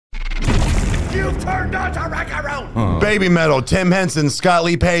You've turned on to Rykerroad. Baby Metal, Tim Henson, Scott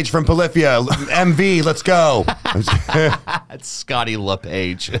Lee Page from POLYPHIA, MV, let's go. It's Scotty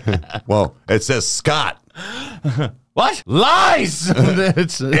LePage. Well, it says Scott. What? Lies! It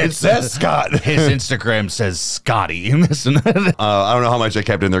says Scott. His Instagram says Scotty. I don't know how much I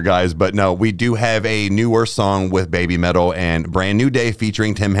kept in there, guys, but no, we do have a newer song with Baby Metal and Brand New Day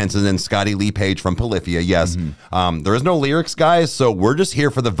featuring Tim Henson and Scotty Lee Page from POLYPHIA. Yes. There is no lyrics, guys, so we're just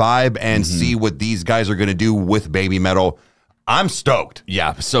here for the vibe and see what these guys are going to do with Baby Metal. I'm stoked.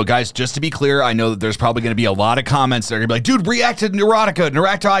 Yeah. So, guys, just to be clear, I know that there's probably going to be a lot of comments that are going to be like, dude, react to Neurotica,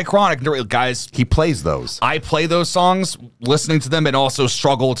 react to Iconic. Guys, he plays those. I play those songs, listening to them, and also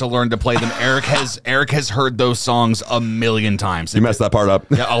struggle to learn to play them. Eric has heard those songs a million times. You messed that part up.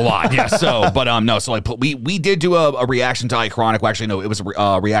 Yeah, a lot. Yeah. So, but no. So, like, we did do a reaction to Iconic. Well, actually, no, it was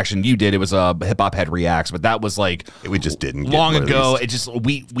a reaction you did. It was a Hip Hop Head Reacts, but that was like we just didn't get long ago. It just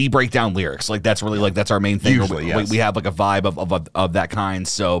we break down lyrics. Like that's really like that's our main thing. Usually, yes. We have like a vibe of that kind.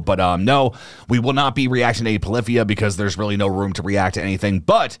 So, but no, we will not be reacting to POLYPHIA because there's really no room to react to anything.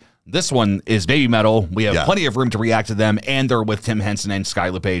 But this one is Baby Metal. We have plenty of room to react to them, and they're with Tim Henson and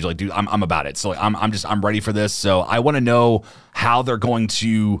Scott Lee Page. Like, dude, I'm about it. So, like, I'm ready for this. So, I want to know how they're going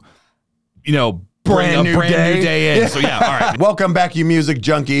to, you know, bring a brand new day in. So, yeah, all right. Welcome back, you music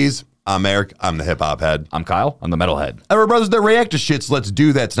junkies. I'm Eric. I'm the Hip Hop Head. I'm Kyle. I'm the Metalhead. And we're brothers that react to shit, so let's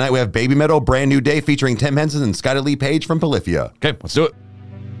do that. Tonight we have Baby Metal, Brand New Day featuring Tim Henson and Scotty Lee Page from POLYPHIA. Okay, let's do it.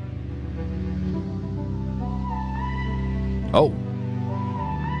 Oh.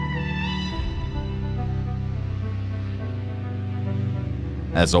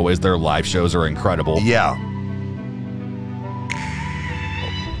 As always, their live shows are incredible. Yeah.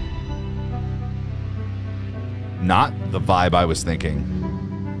 Not the vibe I was thinking.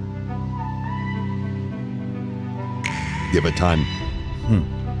 Give it time.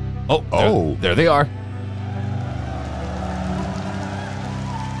 Oh, there they are.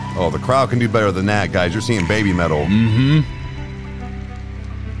 Oh, the crowd can do better than that, guys. You're seeing Baby Metal.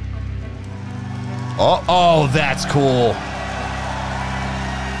 Oh, that's cool.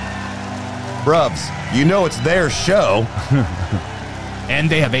 Brubs, you know it's their show. And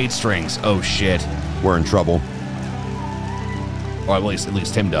they have 8 strings. Oh, shit. We're in trouble. Or at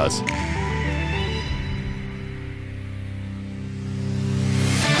least Tim does.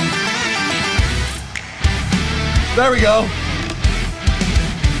 There we go.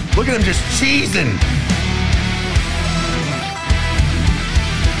 Look at him just cheesing.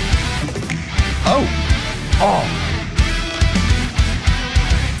 Oh. Oh.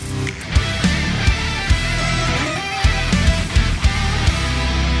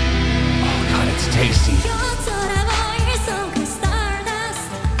 Oh, God, it's tasty.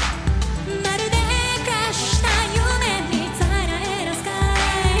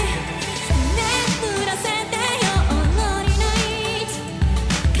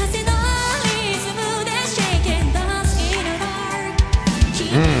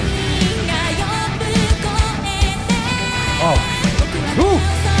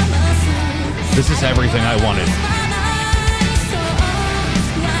 This is everything I wanted.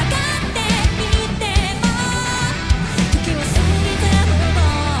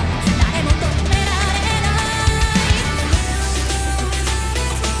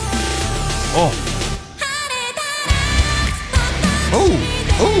 Oh. Ooh.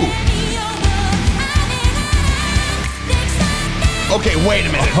 Ooh. Okay, wait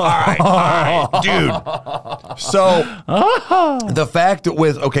a minute. All right, dude. So the fact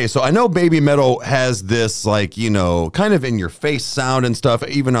with, okay, so I know Baby Metal has this, like, you know, kind of in your face sound and stuff,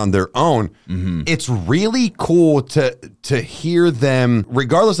 even on their own. It's really cool to hear them,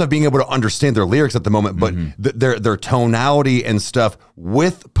 regardless of being able to understand their lyrics at the moment, but their tonality and stuff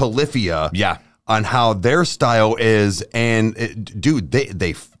with POLYPHIA. Yeah. On how their style is, and dude,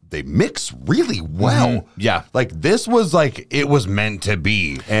 they mix really well. Yeah. Like, this was like, it was meant to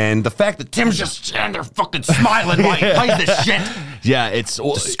be. And the fact that Tim's just standing there fucking smiling while he plays this shit. Yeah, it's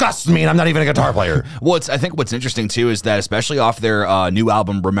disgusts me, and I'm not even a guitar player. Well, I think what's interesting, too, is that especially off their new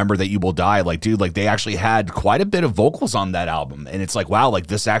album, Remember That You Will Die, like, dude, like, they actually had quite a bit of vocals on that album. And it's like, wow, like,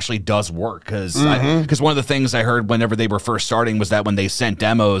 this actually does work. Because one of the things I heard whenever they were first starting was that when they sent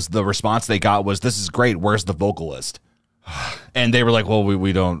demos, the response they got was, this is great, where's the vocalist? And they were like, well,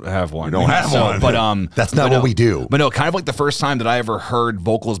 we don't have one. We don't have one. But that's not what we do. But no, kind of like the first time that I ever heard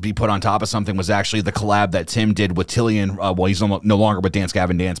vocals be put on top of something was actually the collab that Tim did with Tillian. Well, he's no longer with Dance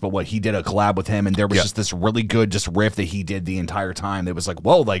Gavin Dance, but what he did a collab with him, and there was just this really good just riff that he did the entire time. It was like,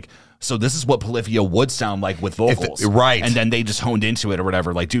 whoa, like, so this is what Polyphia would sound like with vocals. Right. And then they just honed into it or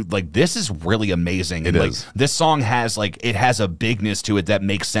whatever. Like, dude, like, this is really amazing. It and is. Like, this song has, like, it has a bigness to it that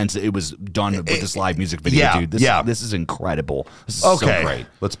makes sense that it was done with this live music video, dude. This is incredible. This is so great.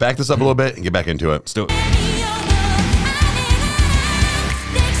 Let's back this up a little bit and get back into it. Let's do it.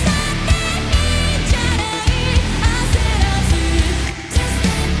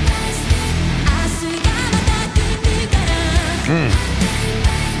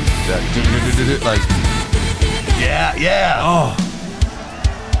 Like, yeah. Oh.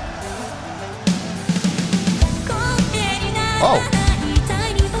 Oh.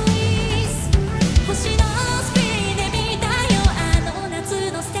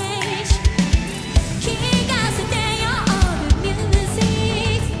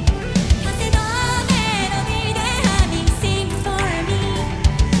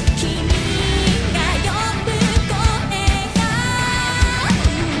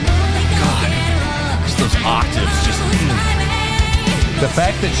 Octaves, just the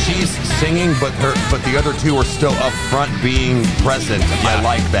fact that she's singing, but the other two are still up front being present. I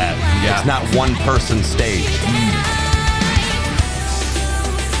like that. Yeah. It's not one person stage.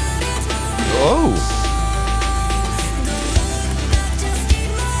 Oh.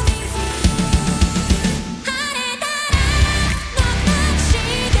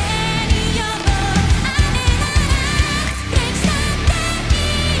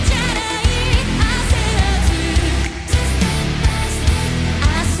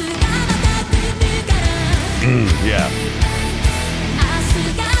 Yeah.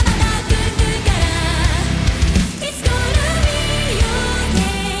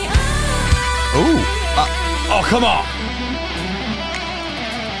 Ooh. Oh, come on.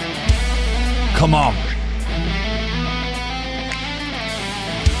 Come on.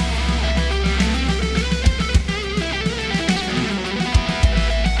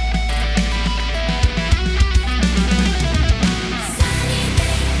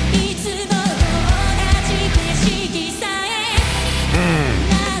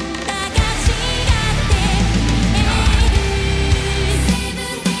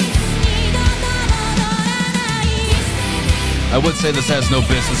 I would say this has no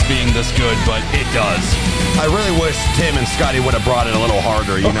business being this good, but it does. I really wish Tim and Scotty would have brought it a little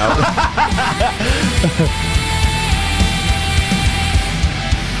harder, you know?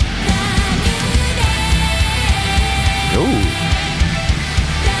 Ooh.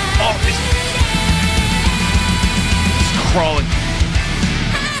 Oh, it's crawling.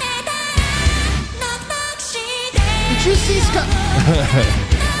 Did you see Scott?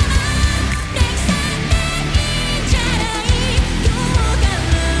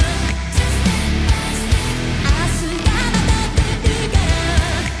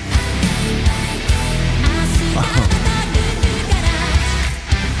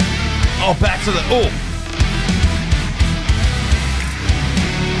 Oh, back to the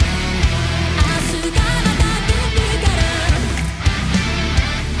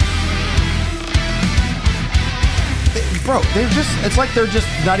Bro, they're it's like they're just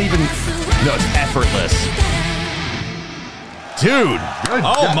not even. No, it's effortless. Dude.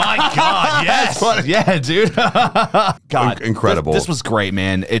 Oh my God. Yes. Yeah, dude. God. Incredible. This was great,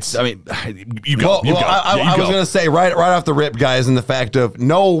 man. It's, I mean, you go. I was going to say right off the rip, guys, and the fact of,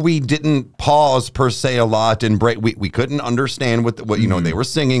 no, we didn't pause per se a lot and break. We couldn't understand what you know, they were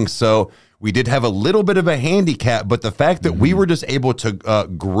singing. So we did have a little bit of a handicap, but the fact that we were just able to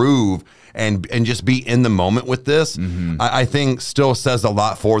groove and just be in the moment with this, I think still says a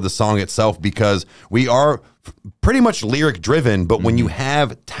lot for the song itself, because we are pretty much lyric driven, but when you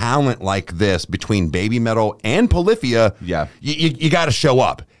have talent like this between BABYMETAL and Polyphia, you got to show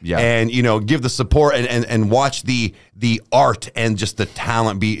up and, you know, give the support and watch the art and just the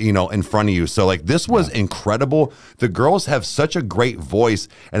talent be, you know, in front of you. So like, this was incredible. The girls have such a great voice,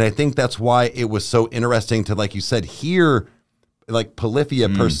 and I think that's why it was so interesting to, like you said, hear like Polyphia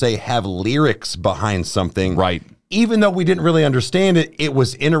per se have lyrics behind something, right? Even though we didn't really understand it, it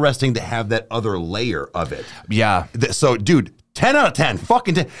was interesting to have that other layer of it. Yeah. So, dude, 10 out of 10,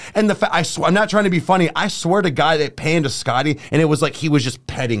 fucking 10. And the fact, I'm not trying to be funny. I swear to God, it panned to Scotty, and it was like he was just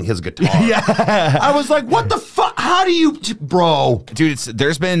petting his guitar. Yeah. I was like, what the fuck? How do you, bro? Dude,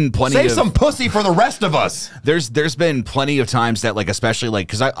 there's been plenty Save some pussy for the rest of us. There's been plenty of times that, like, especially, like,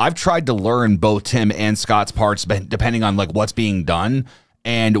 because I've tried to learn both Tim and Scott's parts, depending on, like, what's being done.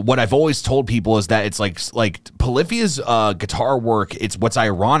 And what I've always told people is that it's like Polyphia's guitar work, it's what's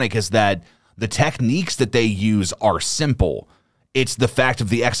ironic is that the techniques that they use are simple. It's the fact of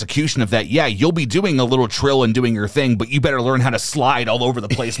the execution of that. Yeah, you'll be doing a little trill and doing your thing, but you better learn how to slide all over the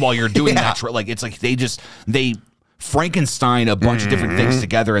place while you're doing that trill. Like, it's like they Frankenstein a bunch of different things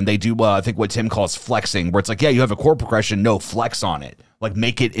together, and they do I think what Tim calls flexing, where it's like, yeah, you have a chord progression, no, flex on it. Like,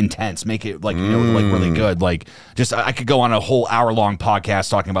 make it intense, make it like, you know, like really good. Like, just I could go on a whole hour-long podcast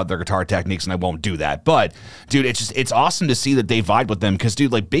talking about their guitar techniques, and I won't do that. But dude, it's awesome to see that they vibe with them, because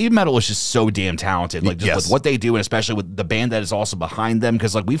dude, like, BABYMETAL is just so damn talented. Like, just with what they do, and especially with the band that is also behind them,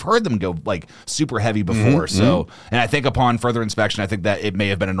 because like we've heard them go like super heavy before. So, and I think upon further inspection, I think that it may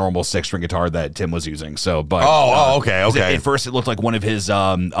have been a normal 6-string guitar that Tim was using. So, but okay. At first, it looked like one of his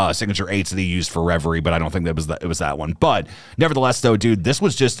signature 8s that he used for Reverie, but I don't think that was it was that one. But nevertheless, though, dude, this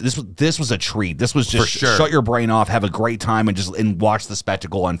was a treat. This was just shut your brain off, have a great time, and watch the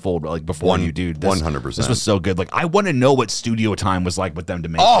spectacle unfold like before you, dude. 100%. This was so good. Like, I want to know what studio time was like with them to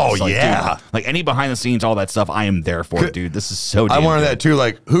make this. Like, yeah. Dude, like any behind the scenes, all that stuff, I am there for it, dude. This is so damn I wanted good. that too.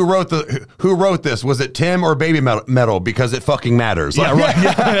 Like, who wrote this? Was it Tim or BABYMETAL? Because it fucking matters. Like,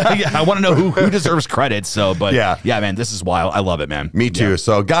 yeah, I want to know who deserves credit. So, but yeah, man, this is wild. I love it, man. Me too.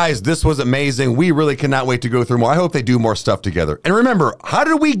 So, guys, this was amazing. We really cannot wait to go through more. I hope they do more stuff together. And remember, how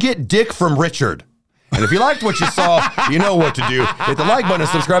did we get dick from Richard? And if you liked what you saw, you know what to do. Hit the like button and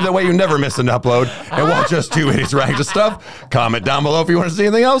subscribe. That way you never miss an upload. And watch us two idiots react to stuff. Comment down below if you want to see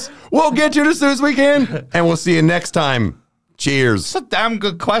anything else. We'll get you as soon as we can. And we'll see you next time. Cheers. That's a damn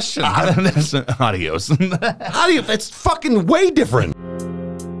good question. Adios. It's fucking way different.